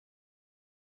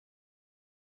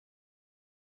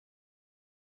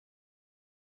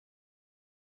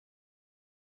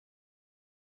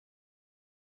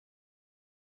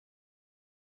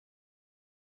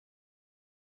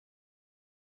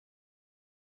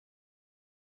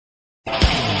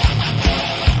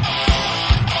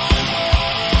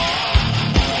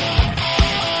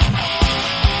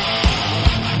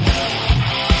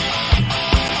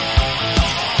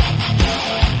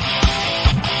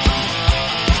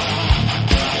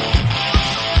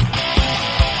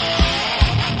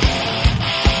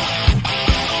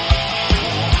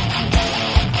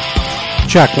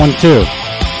check, 1, 2.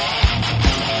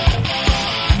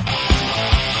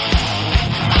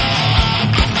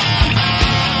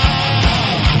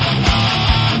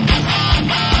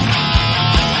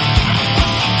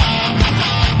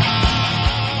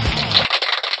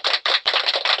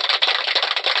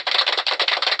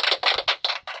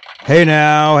 Hey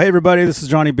now, hey everybody, this is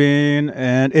Johnny Bean,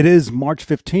 and it is March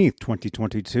 15th,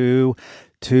 2022,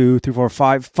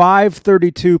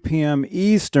 5:32 p.m.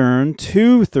 Eastern,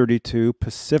 2:32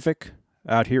 Pacific,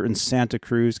 out here in Santa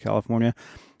Cruz, California,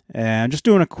 and just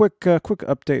doing a quick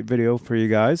update video for you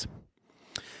guys.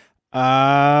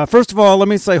 First of all, let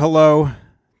me say hello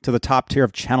to the top tier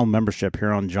of channel membership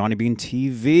here on Johnny Bean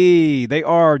TV. They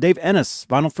are Dave Ennis,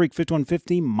 Vinyl Freak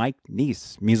 5150, Mike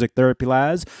Neese, Music Therapy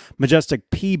Laz,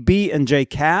 Majestic PB and J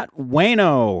Cat,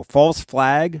 Wayno, False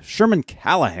Flag, Sherman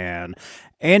Callahan,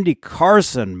 Andy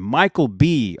Carson, Michael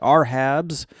B, R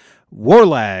Habs,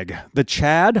 Warlag, The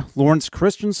Chad, Lawrence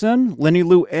Christensen, Lenny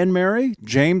Lou and Mary,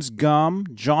 James Gum,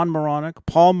 John Moronic,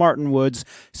 Paul Martin Woods,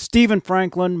 Stephen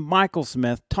Franklin, Michael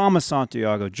Smith, Thomas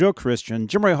Santiago, Joe Christian,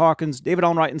 Jim Ray Hawkins, David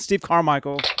Allen Wright, and Steve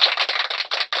Carmichael.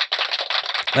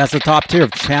 That's the top tier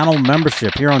of channel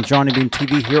membership here on Johnny Bean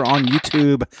TV, here on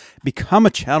YouTube. Become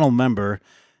a channel member.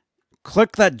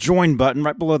 Click that join button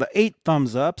right below the 8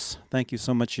 thumbs ups. Thank you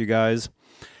so much, you guys.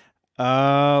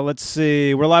 Let's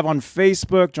see. We're live on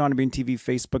Facebook, Johnny Bean TV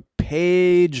Facebook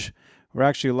page. We're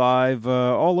actually live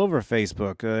all over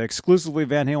Facebook. Exclusively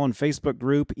Van Halen Facebook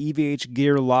group, EVH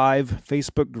Gear Live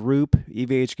Facebook group,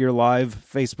 EVH Gear Live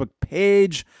Facebook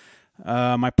page.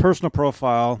 My personal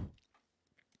profile.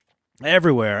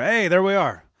 Everywhere. Hey, there we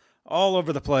are. All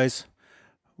over the place.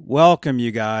 Welcome,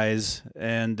 you guys.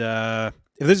 And if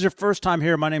this is your first time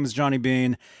here, my name is Johnny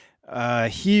Bean.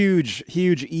 Huge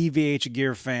EVH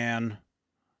Gear fan.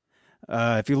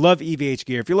 If you love EVH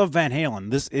Gear, if you love Van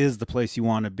Halen, this is the place you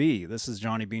want to be. This is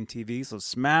Johnny Bean TV, so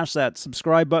smash that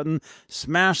subscribe button,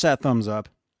 smash that thumbs up.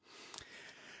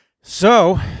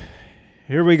 So,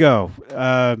 here we go.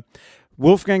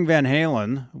 Wolfgang Van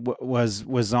Halen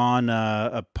was on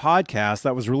a podcast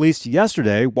that was released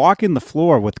yesterday, Walking the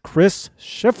Floor with Chris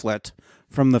Shiflett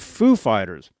from the Foo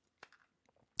Fighters.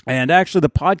 And actually, the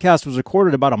podcast was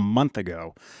recorded about a month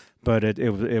ago, but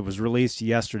it was released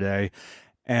yesterday.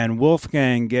 And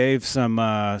Wolfgang gave some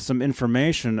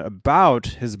information about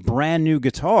his brand new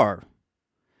guitar.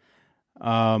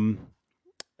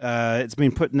 It's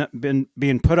being put out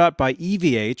by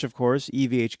EVH, of course,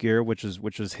 EVH Gear, which is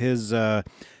his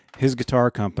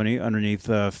guitar company underneath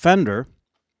Fender.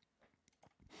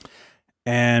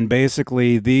 And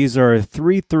basically, these are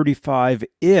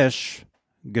 335-ish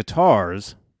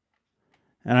guitars.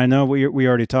 And I know we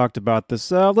already talked about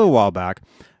this a little while back,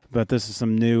 but this is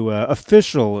some new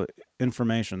official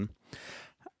information.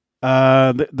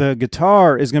 The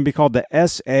guitar is going to be called the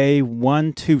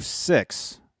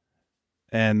SA-126,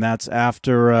 and that's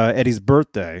after Eddie's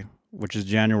birthday, which is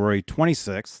January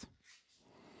 26th.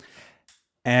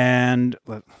 And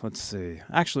let's see.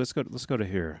 Actually, let's go to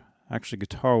here. Actually,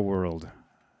 Guitar World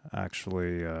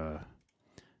actually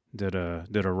did a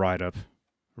write up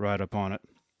on it.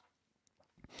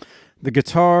 The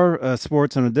guitar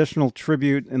sports an additional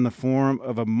tribute in the form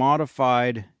of a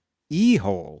modified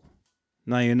E-hole.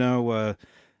 Now, you know,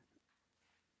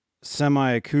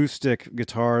 semi-acoustic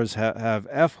guitars have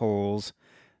F-holes.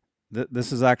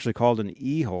 This is actually called an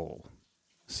E-hole.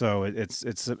 So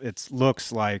it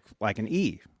looks like an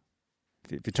E.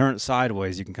 If you turn it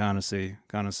sideways, you can kind of see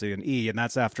an E, and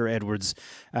that's after Edwards,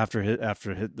 after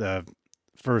the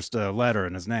first letter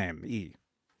in his name, E.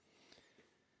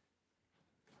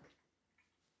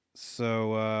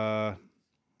 So,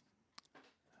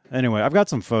 anyway, I've got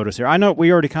some photos here. I know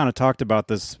we already kind of talked about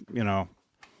this, a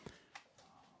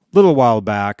little while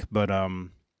back, but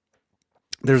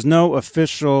there's no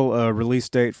official release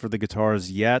date for the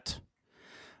guitars yet.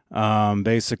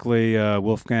 Basically,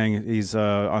 Wolfgang, he's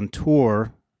on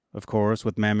tour, of course,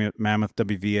 with Mammoth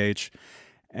WVH,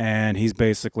 and he's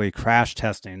basically crash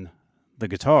testing the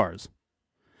guitars.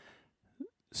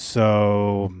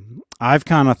 So, I've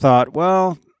kind of thought,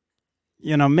 well,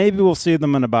 maybe we'll see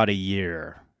them in about a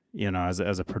year, as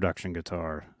a production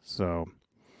guitar. So,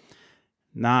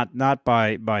 not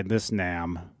by this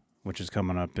NAMM, which is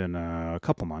coming up in a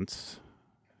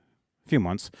few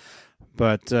months,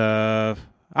 but I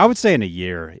would say in a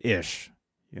year-ish.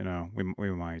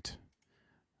 We might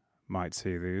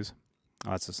see these. Oh,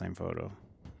 that's the same photo.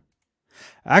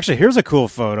 Actually, here's a cool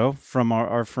photo from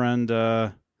our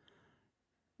friend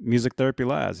Music Therapy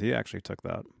Laz. He actually took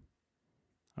that.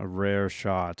 A rare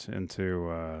shot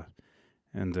into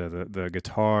the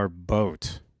guitar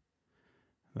boat.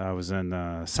 That was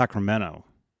in Sacramento.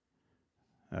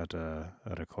 at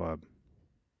a club.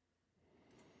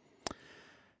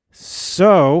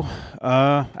 So,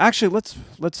 actually,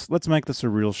 let's make this a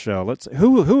real show.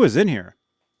 Who is in here?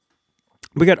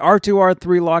 We got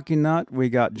R2R3 Locky Nut. We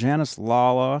got Janice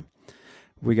Lala.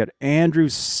 We got Andrew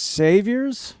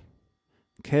Saviors,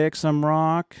 KXM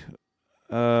Rock,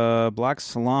 Black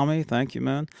Salami. Thank you,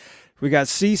 man. We got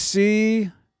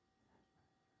CC.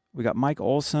 We got Mike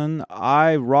Olson.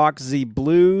 I Rock Z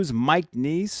Blues. Mike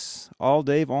Neese. All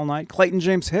Dave, All Night. Clayton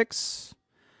James Hicks.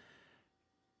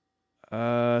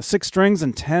 6 Strings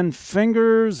and 10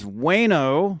 Fingers.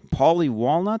 Wayno. Paulie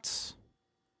Walnuts.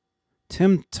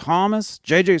 Tim Thomas.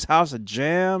 JJ's House of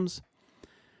Jams.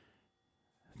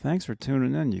 Thanks for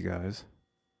tuning in, you guys.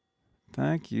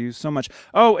 Thank you so much.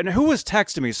 Oh, and who was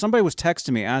texting me? Somebody was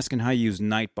texting me asking how you use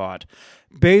Nightbot.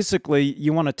 Basically,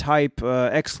 you want to type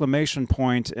exclamation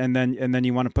point and then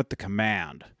you want to put the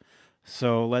command.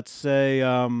 So let's say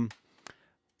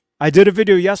I did a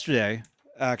video yesterday,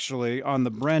 actually, on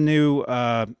the brand new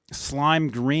Slime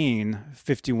Green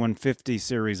 5150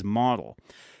 series model.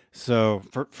 So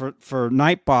for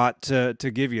Nightbot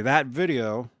to give you that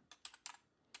video,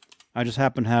 I just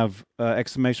happen to have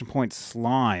exclamation point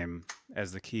slime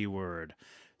as the keyword.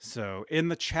 So in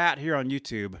the chat here on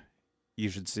YouTube, you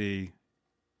should see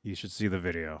the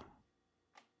video.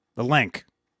 The link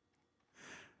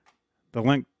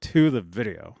to the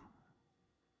video.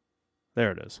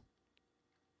 There it is.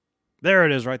 There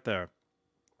it is right there.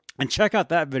 And check out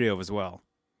that video as well.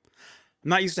 I'm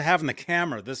not used to having the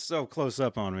camera this so close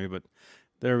up on me, but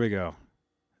there we go.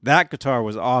 That guitar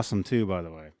was awesome too, by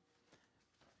the way.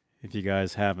 If you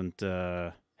guys haven't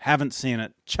seen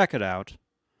it, check it out.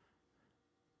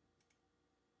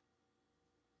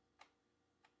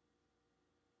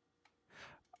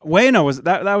 Wayno, was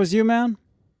that was you, man?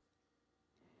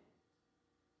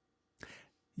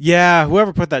 Yeah,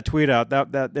 whoever put that tweet out,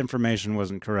 that information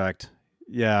wasn't correct.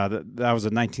 Yeah, that was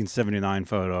a 1979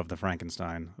 photo of the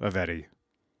Frankenstein of Eddie.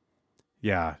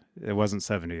 Yeah, it wasn't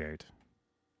 78.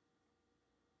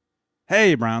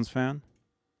 Hey, Browns fan.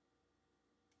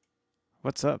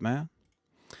 What's up, man?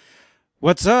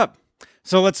 What's up?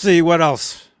 So let's see, what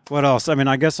else? What else? I mean,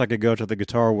 I guess I could go to the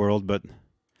Guitar World, but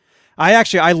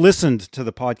I listened to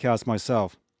the podcast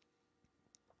myself.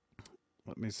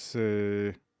 Let me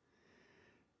see.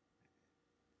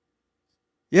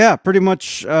 Yeah, pretty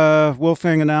much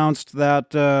Wolfgang announced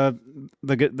that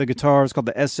the guitar is called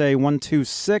the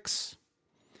SA126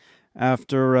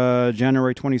 after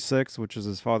January 26th, which is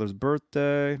his father's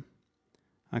birthday.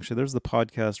 Actually, there's the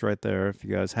podcast right there. If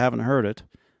you guys haven't heard it,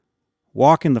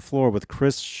 Walking the Floor with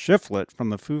Chris Shiflett from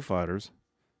the Foo Fighters,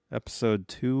 episode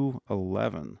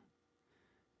 211.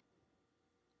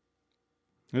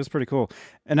 It was pretty cool.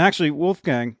 And actually,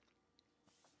 Wolfgang,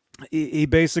 he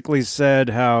basically said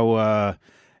how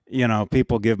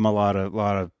people give him a lot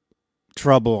of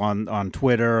trouble on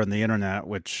Twitter and the internet,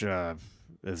 which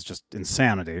is just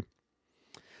insanity.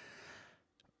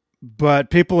 But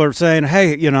people are saying,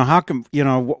 hey, how come,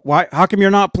 how come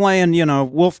you're not playing,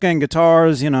 Wolfgang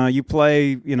guitars? You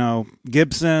play,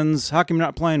 Gibsons. How come you're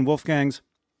not playing Wolfgangs?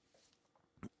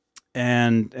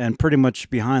 And pretty much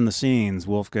behind the scenes,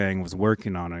 Wolfgang was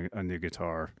working on a new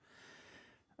guitar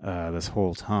this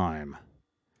whole time.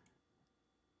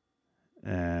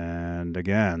 And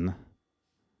again,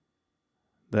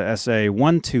 the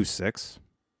SA126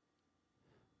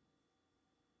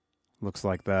 looks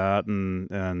like that, and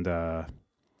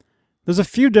there's a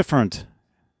few different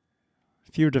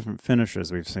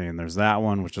finishes we've seen. There's that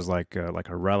one, which is like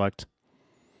a relic.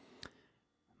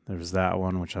 There's that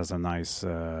one, which has a nice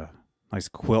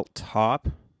quilt top.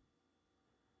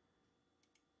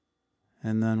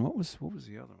 And then what was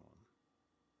the other one?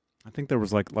 I think there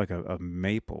was like a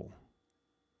maple.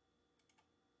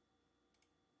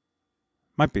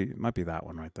 Might be that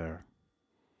one right there.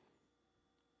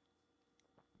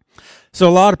 So a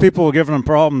lot of people were giving him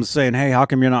problems, saying, "Hey, how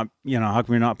come you're not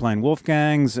playing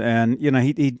Wolfgangs?" And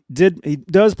he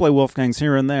does play Wolfgangs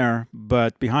here and there,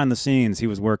 but behind the scenes, he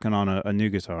was working on a new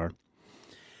guitar,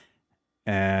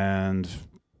 and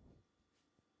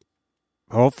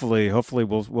hopefully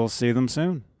we'll see them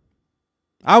soon.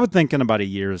 I would think in about a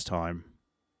year's time,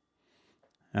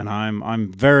 and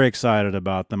I'm very excited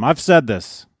about them. I've said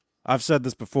this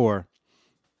before.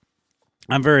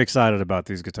 I'm very excited about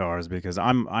these guitars because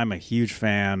I'm a huge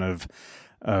fan of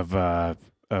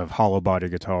hollow body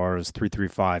guitars,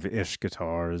 335-ish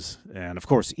guitars, and of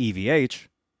course EVH,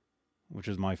 which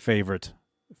is my favorite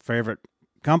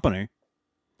company.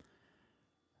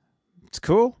 It's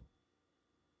cool.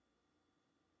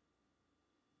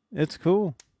 It's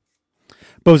cool.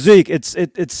 Bozique,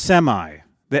 it's semi.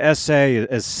 the SA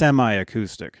is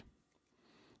semi-acoustic.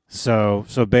 So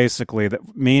basically,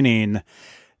 meaning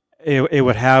it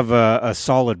would have a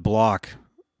solid block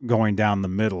going down the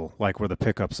middle, like where the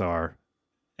pickups are,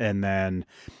 and then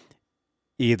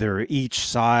either each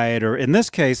side, or in this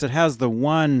case, it has the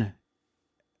one.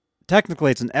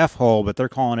 Technically, it's an F hole, but they're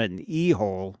calling it an E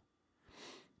hole.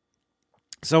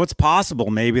 So it's possible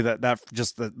maybe that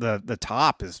just the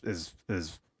top is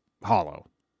hollow,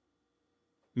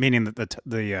 meaning that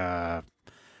the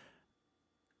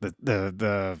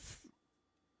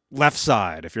left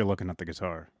side, if you're looking at the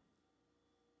guitar.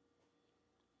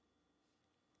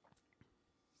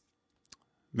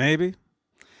 Maybe.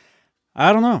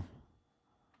 I don't know.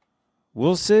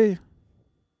 We'll see.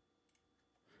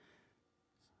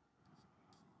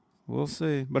 We'll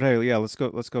see. But hey, yeah, let's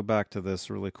go back to this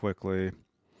really quickly.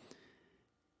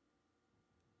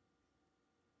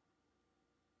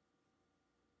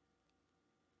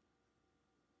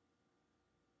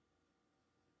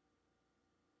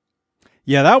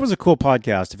 Yeah, that was a cool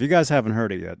podcast. If you guys haven't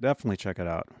heard it yet, definitely check it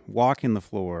out. Walking the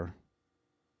Floor.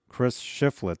 Chris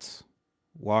Shiflett's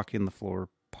Walking the Floor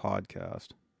podcast.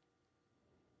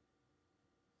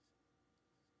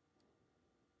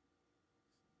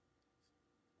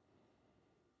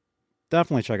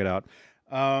 Definitely check it out.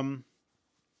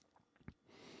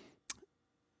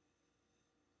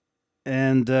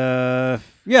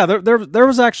 Yeah, there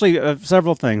was actually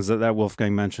several things that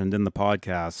Wolfgang mentioned in the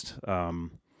podcast.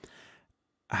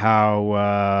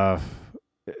 How,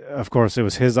 of course, it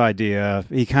was his idea.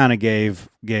 He kind of gave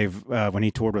when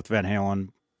he toured with Van Halen.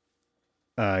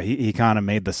 He kind of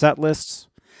made the set lists,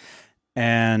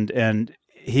 and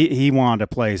he wanted to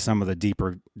play some of the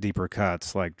deeper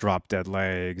cuts like Drop Dead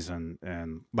Legs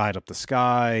and Light Up the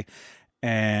Sky.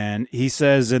 And he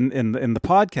says in the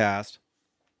podcast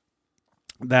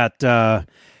that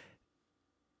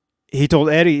he told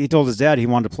his dad he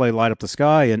wanted to play Light Up the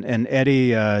Sky, and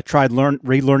Eddie tried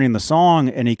relearning the song,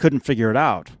 and he couldn't figure it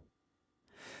out.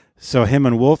 So him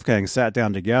and Wolfgang sat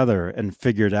down together and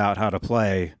figured out how to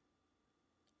play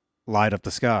Light Up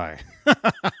the Sky.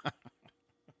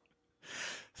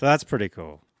 So that's pretty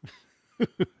cool.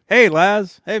 Hey,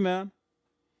 Laz. Hey, man.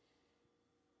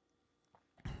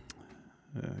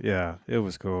 Yeah, it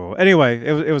was cool. Anyway,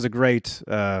 it was a great,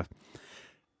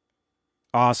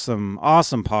 awesome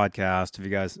podcast. If you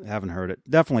guys haven't heard it,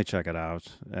 definitely check it out.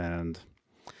 And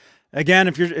again,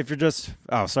 if you're just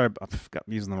sorry, I'm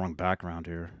using the wrong background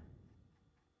here.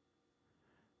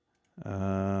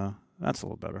 That's a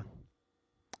little better.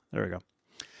 There we go.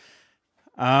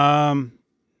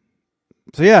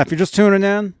 So yeah, if you're just tuning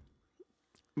in,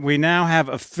 we now have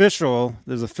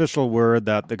there's official word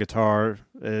that the guitar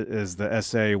is the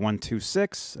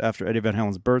SA-126 after Eddie Van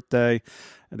Halen's birthday.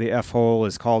 The F hole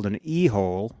is called an E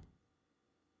hole.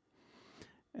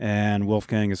 And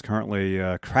Wolfgang is currently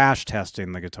crash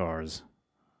testing the guitars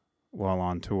while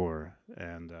on tour.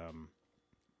 And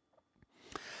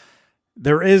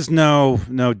there is no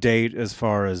date as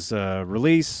far as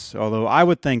release, although I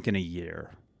would think in a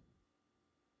year.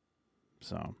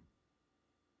 So,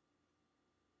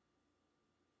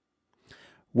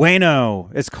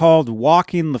 Wayno, it's called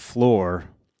Walking the Floor.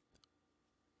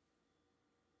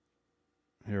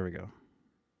 Here we go.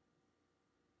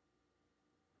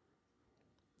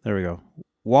 There we go.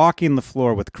 Walking the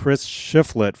Floor with Chris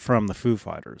Shiflett from the Foo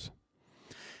Fighters.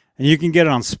 And you can get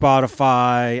it on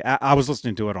Spotify. I was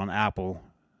listening to it on Apple.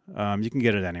 You can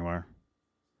get it anywhere.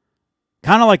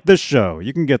 Kind of like this show.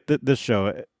 You can get this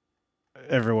show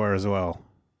everywhere as well.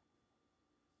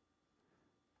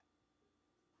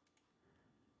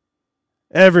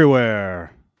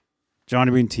 Everywhere.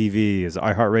 Johnny Bean TV is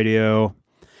iHeartRadio,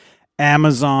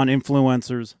 Amazon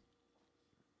influencers,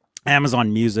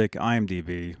 Amazon Music,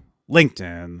 IMDb,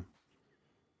 LinkedIn,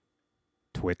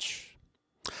 Twitch.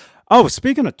 Oh,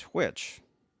 speaking of Twitch,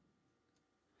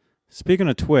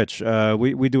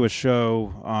 we do a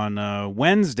show on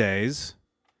Wednesdays.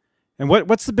 And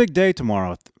what's the big day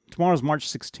tomorrow? Tomorrow's March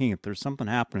 16th. There's something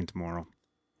happening tomorrow.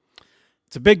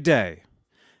 It's a big day.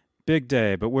 Big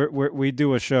day. But we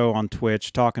do a show on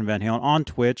Twitch, Talking Van Halen, on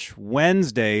Twitch,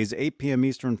 Wednesdays, 8 p.m.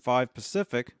 Eastern, 5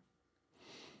 Pacific.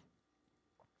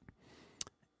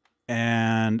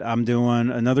 And I'm doing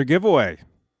another giveaway.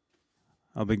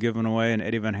 I'll be giving away an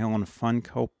Eddie Van Halen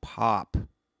Funko Pop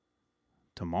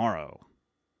tomorrow.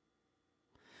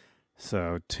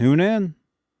 So tune in.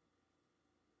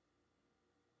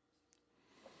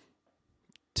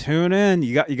 Tune in.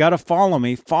 You got to follow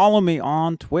me. Follow me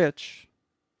on Twitch.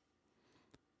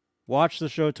 Watch the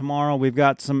show tomorrow. We've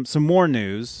got some more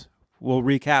news. We'll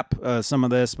recap some of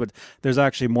this, but there's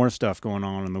actually more stuff going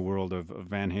on in the world of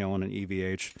Van Halen and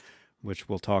EVH. which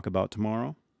we'll talk about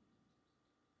tomorrow.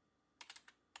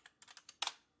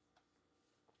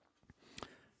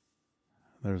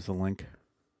 There's the link.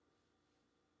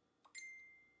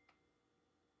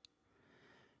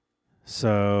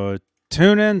 So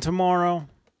tune in tomorrow.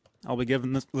 I'll be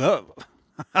giving this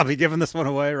one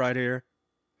away right here.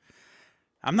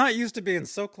 I'm not used to being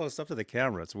so close up to the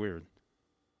camera. It's weird.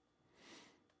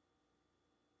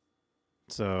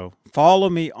 So follow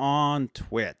me on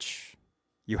Twitch.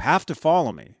 You have to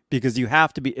follow me because you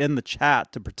have to be in the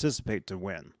chat to participate to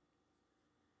win.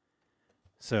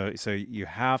 So you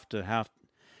have to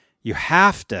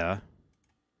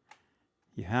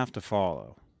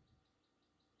follow.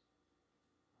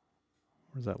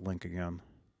 Where's that link again?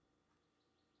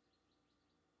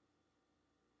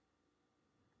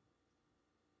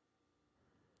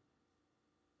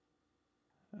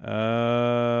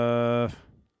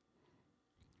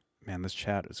 Man, this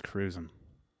chat is cruising.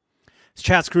 This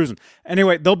chat's cruising.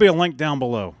 Anyway, there'll be a link down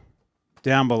below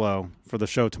for the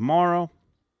show tomorrow.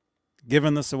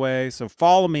 Giving this away. So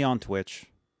follow me on Twitch.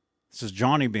 This is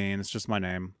Johnny Bean. It's just my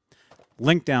name.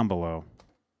 Link down below.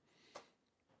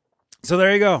 So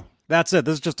there you go. That's it.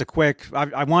 This is just a quick.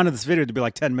 I wanted this video to be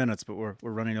like 10 minutes, but we're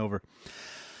running over.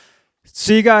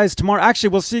 See you guys tomorrow. Actually,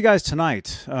 we'll see you guys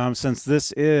tonight. Since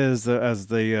this is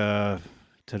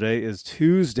today is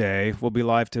Tuesday. We'll be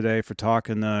live today for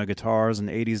talking guitars and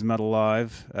 80s metal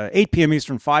live. 8 p.m.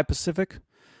 Eastern, 5 Pacific.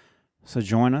 So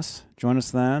join us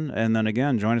then. And then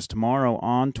again, join us tomorrow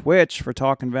on Twitch for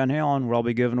Talking Van Halen, where I'll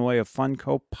be giving away a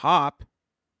Funko Pop.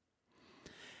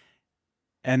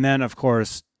 And then, of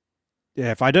course,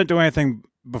 if I don't do anything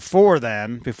before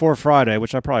Friday,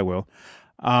 which I probably will,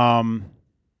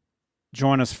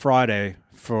 join us Friday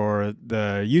for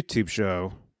the YouTube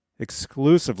show,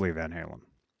 exclusively Van Halen,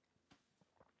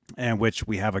 and which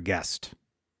we have a guest.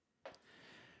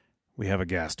 We have a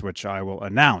guest, which I will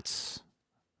announce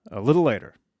a little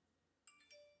later.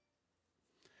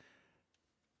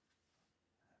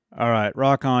 All right,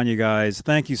 rock on, you guys.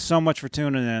 Thank you so much for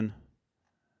tuning in.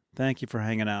 Thank you for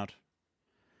hanging out.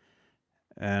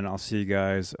 And I'll see you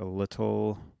guys a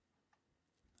little...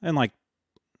 And like,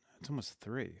 it's almost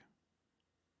 3.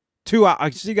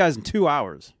 I'll see you guys in 2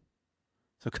 hours.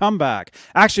 So come back.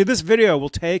 Actually, this video will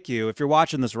take you, if you're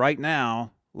watching this right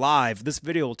now, live, this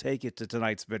video will take you to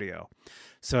tonight's video.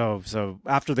 So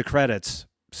after the credits,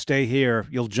 stay here.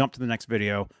 You'll jump to the next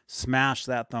video. Smash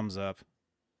that thumbs up.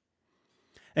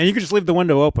 And you can just leave the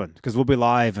window open because we'll be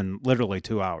live in literally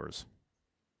 2 hours.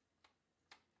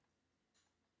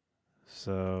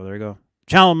 So there you go.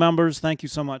 Channel members, thank you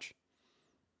so much.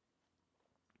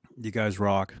 You guys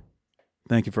rock.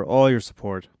 Thank you for all your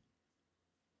support.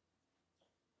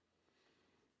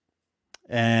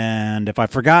 And if I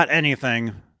forgot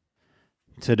anything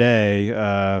today,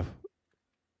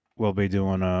 we'll be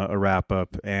doing a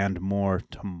wrap-up and more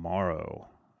tomorrow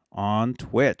on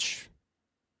Twitch.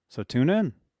 So tune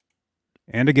in.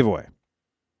 And a giveaway.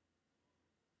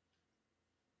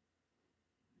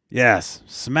 Yes,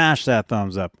 smash that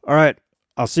thumbs up. All right,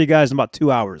 I'll see you guys in about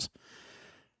 2 hours.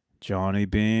 Johnny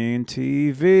Bean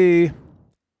TV.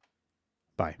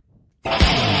 Bye.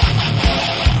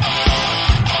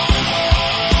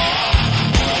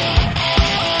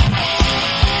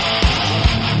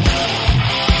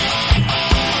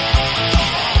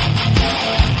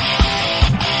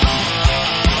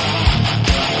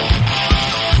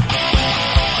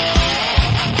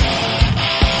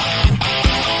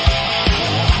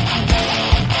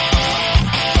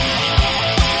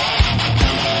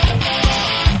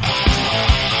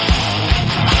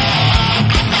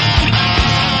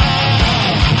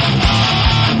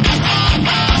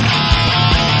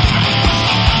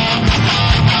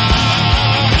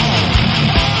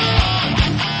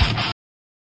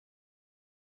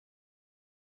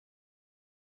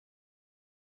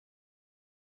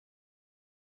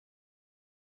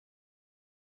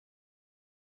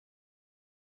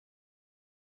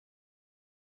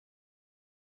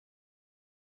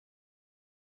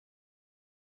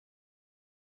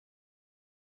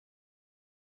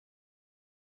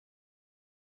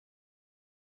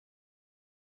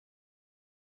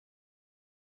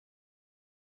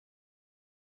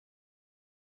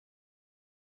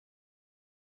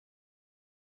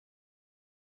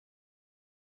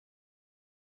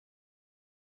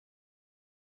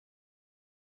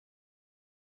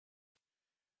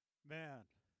 Man.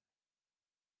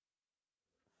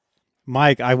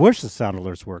 Mike, I wish the sound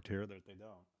alerts worked here. They don't.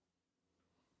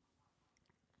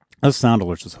 Those sound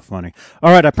alerts are so funny.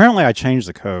 All right, apparently I changed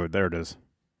the code. There it is.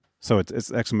 So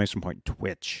it's exclamation point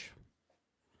Twitch.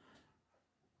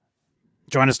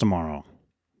 Join us tomorrow.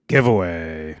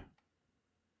 Giveaway.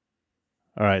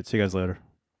 All right. See you guys later.